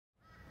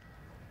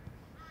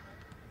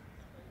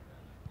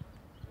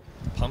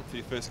pumped for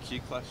your first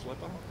QClash,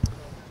 Leppa?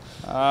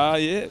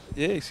 Yeah,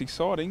 it's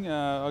exciting.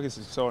 I guess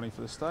it's exciting for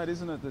the state,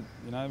 isn't it?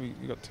 That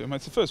we got two. I mean,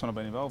 it's the first one I've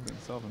been involved in,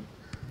 so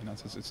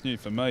it's new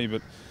for me.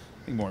 But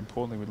I think more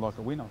importantly, we'd like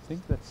a win. I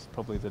think that's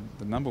probably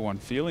the number one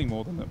feeling,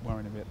 more than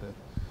worrying about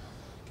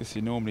the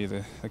enormity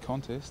of the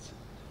contest.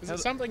 Is it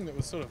something that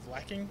was sort of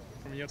lacking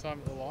from your time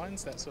at the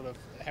Lions, that sort of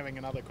having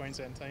another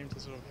Queensland team to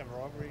sort of have a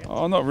rivalry against?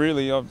 Oh, not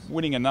really.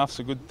 Winning enough's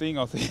a good thing,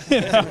 I think.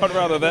 I'd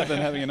rather that than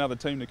having another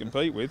team to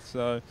compete with.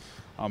 So,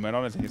 I mean, I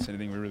don't think it's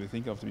anything we really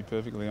think of, to be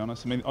perfectly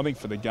honest. I mean, I think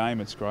for the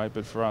game it's great,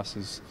 but for us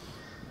as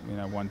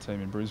one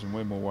team in Brisbane,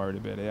 we're more worried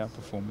about our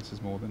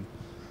performances more than,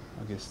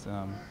 I guess,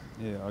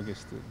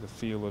 the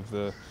feel of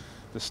the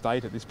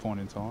state at this point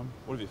in time.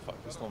 What have you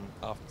focused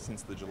on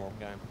since the Geelong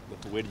game?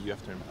 Where do you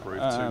have to improve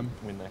to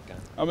win that game?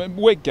 I mean,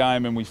 wet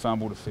game, and we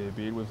fumbled a fair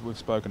bit. We've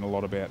spoken a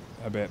lot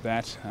about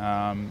that.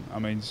 I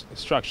mean,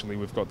 structurally,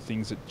 we've got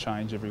things that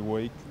change every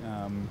week,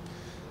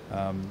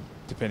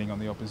 depending on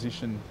the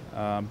opposition.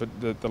 But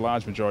the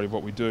large majority of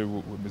what we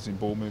do, was in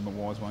ball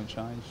movement-wise, won't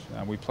change.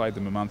 We played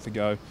them a month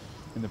ago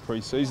in the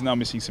pre-season. They're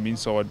missing some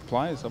inside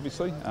players,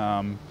 obviously.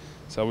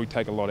 So we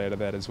take a lot out of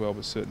that as well,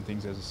 but certain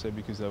things, as I said,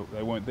 because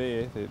they weren't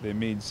there, their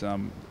mids,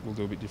 we'll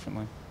do a bit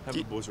differently. Have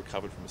the boys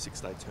recovered from a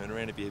 6-day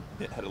turnaround? Have you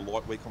had a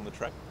light week on the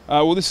track?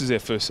 Well, this is our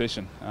first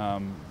session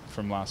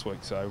from last week,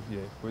 so yeah,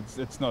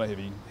 it's not a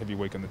heavy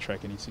week on the track,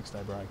 any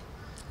 6-day break.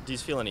 Do you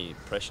feel any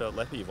pressure,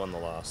 Leppa? You've won the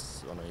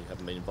last, I know you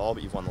haven't been involved,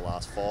 but you've won the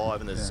last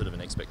 5, and there's sort of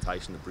an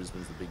expectation that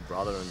Brisbane's the big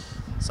brother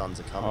and Suns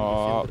are coming.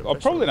 I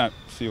probably don't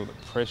feel the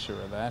pressure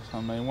of that.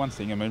 I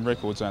mean,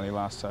 records only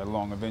last so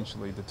long.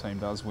 Eventually the team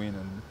does win,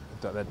 and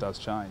that does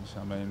change.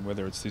 I mean,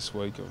 whether it's this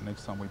week or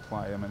next time we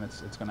play, I mean,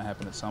 it's going to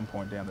happen at some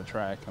point down the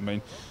track. I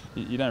mean,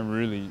 you don't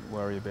really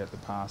worry about the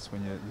past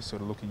when you're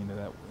sort of looking into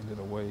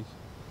the week.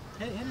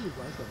 How do you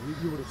rate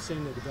that? You would have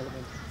seen their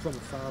development from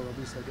afar,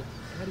 obviously, but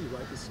how do you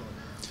rate this side?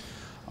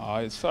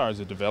 As far as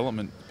a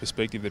development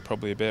perspective, they're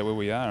probably about where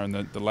we are, and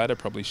the ladder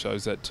probably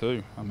shows that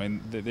too. I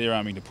mean, they're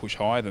aiming to push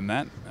higher than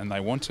that, and they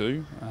want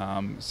to.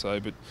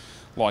 But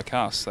like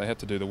us, they have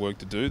to do the work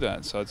to do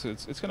that. So it's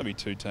going to be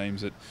two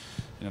teams that,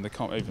 even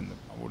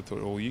I would have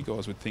thought all you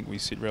guys would think we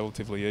sit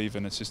relatively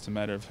even. It's just a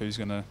matter of who's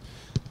going to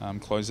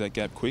close that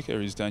gap quicker.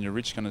 Is Daniel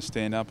Rich going to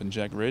stand up and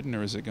Jack Redden,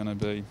 or is it going to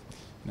be,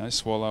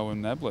 Swallow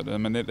and Ablett? I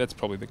mean, that's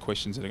probably the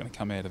questions that are going to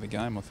come out of the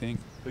game, I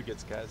think. Who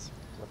gets Gaz?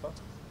 Leppa?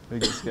 Who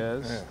gets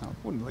Gaz? Yeah. I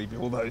wouldn't leave you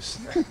all those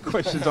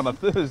questions on a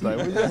Thursday,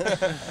 would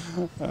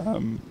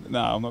you?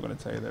 No, I'm not going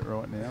to tell you that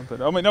right now.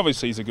 But, I mean,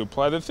 obviously he's a good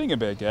player. The thing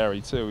about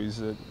Gary, too, is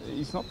that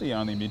he's not the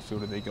only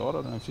midfielder they got. I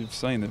don't know if you've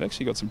seen. They've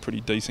actually got some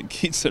pretty decent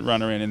kids that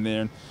run around in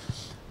there.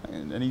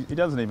 And he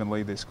doesn't even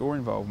lead their score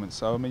involvement.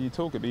 So, I mean,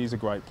 he's a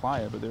great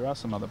player, but there are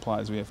some other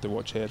players we have to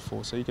watch out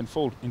for. So you can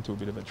fall into a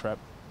bit of a trap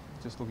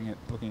just looking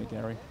at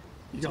Gary.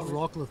 You got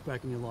Rockcliffe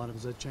back in your lineup.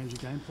 Does that change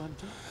your game plan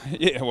too?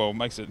 Yeah, well,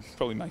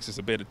 probably makes us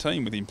a better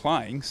team with him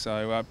playing.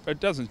 So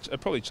it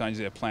probably changes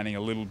our planning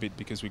a little bit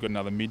because we've got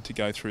another mid to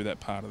go through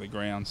that part of the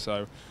ground.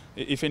 So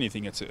if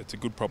anything, it's a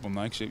good problem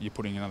though. Actually, you're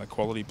putting another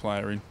quality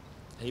player in.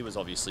 He was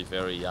obviously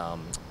very.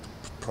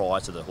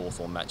 Prior to the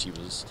Hawthorn match, he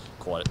was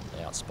quite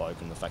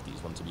outspoken. The fact that he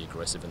wanted to be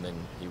aggressive, and then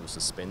he was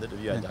suspended. Have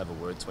you had to have a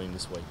word to him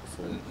this week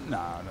before?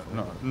 No,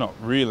 not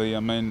really. I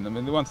mean,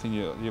 the one thing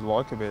you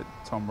like about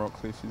Tom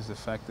Rockcliffe is the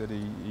fact that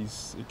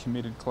he's a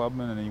committed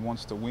clubman and he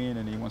wants to win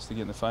and he wants to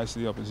get in the face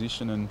of the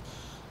opposition. And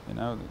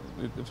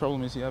the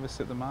problem is he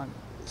overset the mark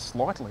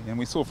slightly. And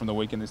we saw from the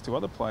weekend there's 2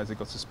 other players that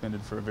got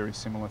suspended for a very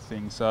similar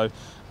thing. So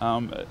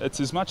it's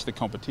as much the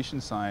competition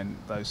saying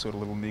those sort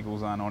of little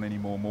niggles aren't on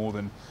anymore, more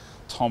than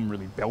Tom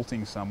really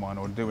belting someone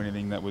or doing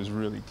anything that was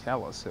really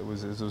callous. It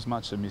was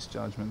much a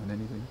misjudgment than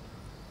anything.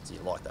 So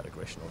you like that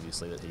aggression,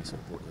 obviously, that he sort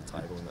of brought to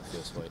the table in that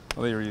first week?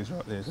 Well, there he is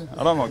right there.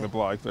 I don't like the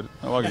bloke, but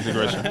I like his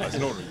aggression. He's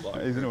an ordinary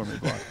bloke. He's an ordinary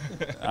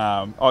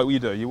bloke. You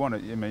do. You want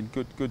it. I mean,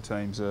 good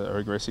teams are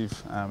aggressive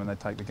and they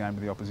take the game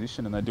to the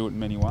opposition, and they do it in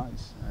many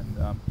ways.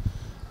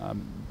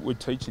 And we're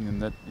teaching them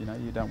that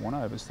you don't want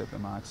to overstep the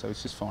mark, so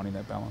it's just finding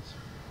that balance.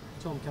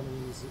 Tom coming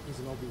in is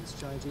an obvious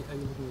change. Are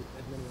you looking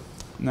at many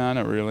others? No,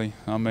 not really.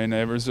 I mean,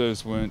 our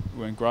reserves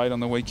weren't great on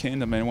the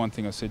weekend. I mean, one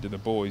thing I said to the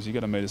boys, you got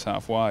to meet us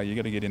halfway. You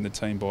got to get in the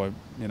team by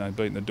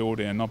beating the door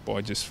down, not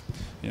by just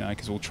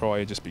because we'll try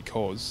you just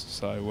because.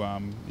 So I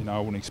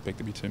wouldn't expect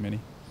to be too many.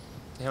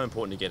 How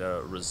important to get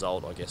a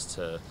result, I guess,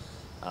 to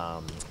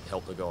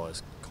help the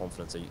guys'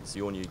 confidence? It's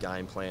your new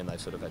game plan. They've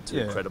sort of had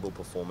 2 credible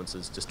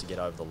performances just to get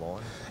over the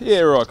line.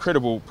 Yeah, right.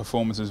 Credible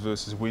performances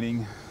versus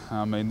winning.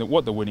 I mean,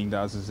 what the winning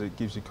does is it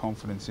gives you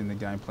confidence in the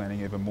game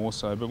planning even more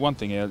so. But one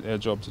thing our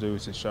job to do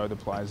is to show the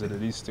players that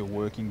it is still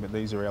working, but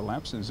these are our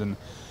lapses, and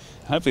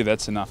hopefully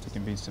that's enough to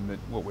convince them that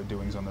what we're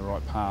doing is on the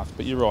right path.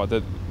 But you're right,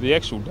 the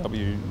actual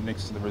W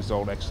next to the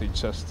result actually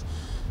just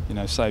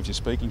saves you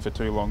speaking for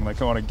too long. They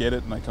kind of get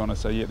it and they kind of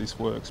say, yeah, this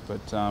works,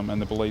 but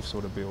and the belief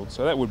sort of builds.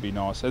 So that would be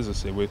nice. As I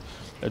said,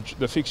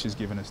 the fixture's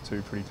given us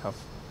 2 pretty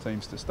tough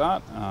teams to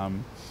start.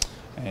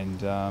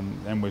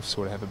 and we've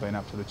sort of haven't been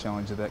up to the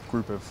challenge of that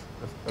group of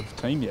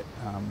team yet.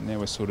 Now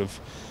we're sort of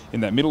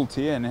in that middle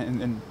tier,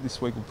 and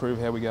this week will prove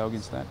how we go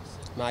against that.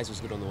 Mays was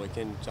good on the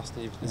weekend.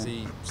 Justin, has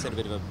he set a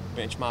bit of a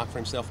benchmark for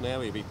himself now?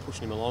 Will you be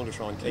pushing him along to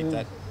try and keep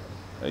that?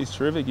 He's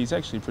terrific. He's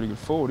actually a pretty good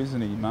forward,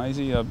 isn't he,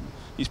 Maisie?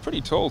 He's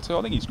pretty tall too.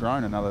 I think he's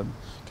grown another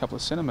couple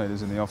of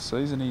centimetres in the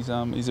off-season.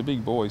 He's a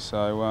big boy,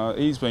 so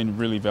he's been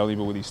really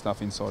valuable with his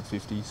stuff inside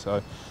 50.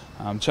 So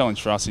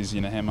challenge for us is,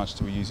 how much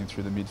do we use him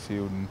through the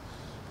midfield and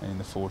in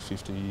the forward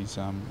 50. He's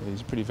a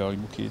pretty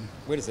valuable kid.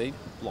 Where does he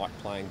like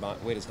playing?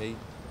 Where does he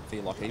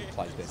feel like he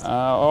plays best?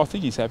 I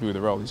think he's happy with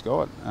the role he's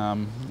got.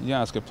 You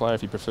ask a player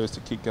if he prefers to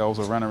kick goals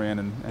or run around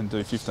and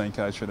do 15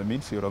 k's through the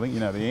midfield. I think you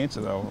know the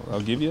answer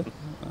they'll give you.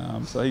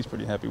 So he's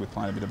pretty happy with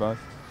playing a bit of both.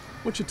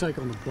 What's your take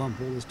on the bump?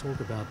 All this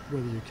talk about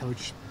whether you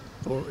coach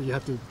or you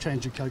have to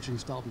change your coaching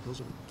style because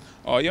of it.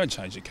 Oh, you don't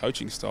change your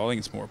coaching style. I think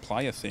it's more a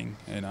player thing.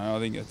 I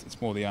think it's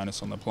more the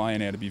onus on the player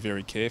now to be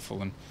very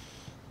careful. And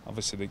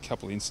obviously, the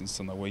couple of instances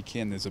on the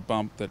weekend, there's a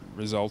bump that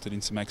resulted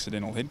in some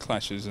accidental head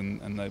clashes, and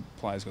the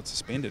players got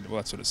suspended. Well,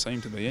 that's what it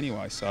seemed to be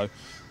anyway. So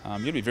you've got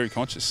to be very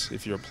conscious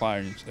if you're a player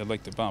and you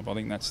elect a bump. I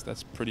think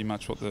that's pretty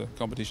much what the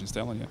competition's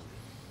telling you.